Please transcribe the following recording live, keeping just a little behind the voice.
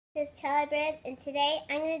This is Charlie Bird, and today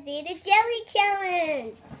I'm going to do the jelly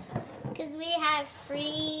challenge because we have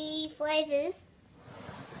 3 flavors.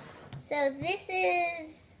 So this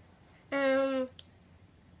is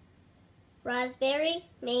raspberry,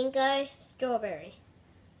 mango, strawberry.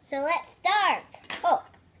 So let's start. Oh,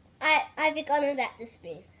 I've forgotten about the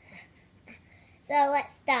spoon. So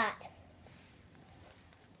let's start.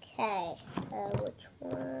 Okay, which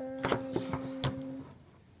one?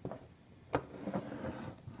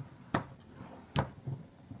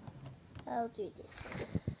 I'll do this one.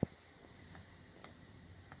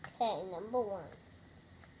 Okay, number 1.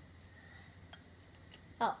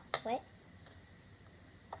 Oh, wait.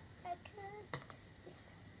 I can't.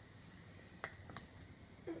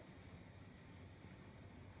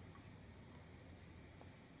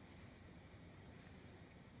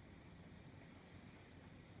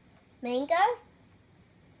 Mango?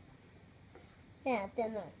 Yeah, I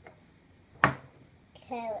don't know.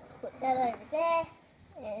 Okay, let's put that over there.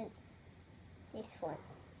 And this one.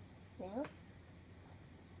 Now.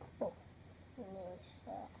 Oh,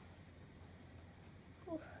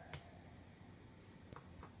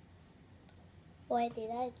 Wait, did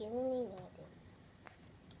I get any?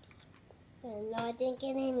 No, I didn't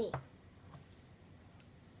get any.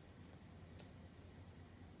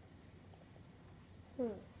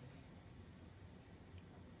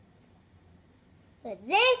 But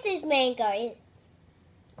this is mango.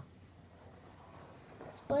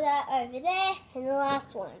 Let's put that over there, and the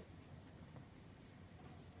last one.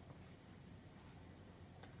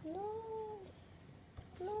 No.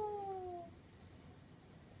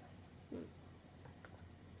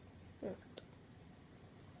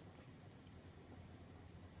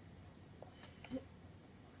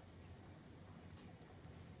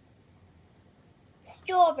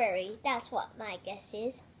 Strawberry, that's what my guess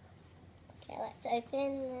is. Okay, let's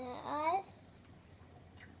open the eyes.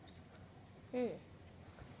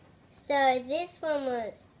 So this one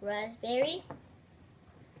was raspberry,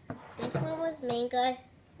 this one was mango,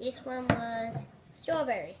 this one was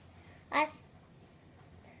strawberry.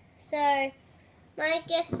 So my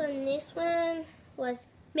guess on this one was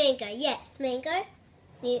mango. Yes, mango.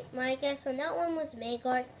 My guess on that one was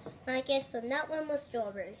mango. My guess on that one was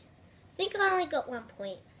strawberry. I think I only got 1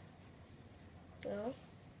 point. Oh.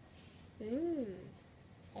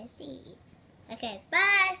 I see. Okay,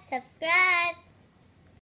 bye. Subscribe.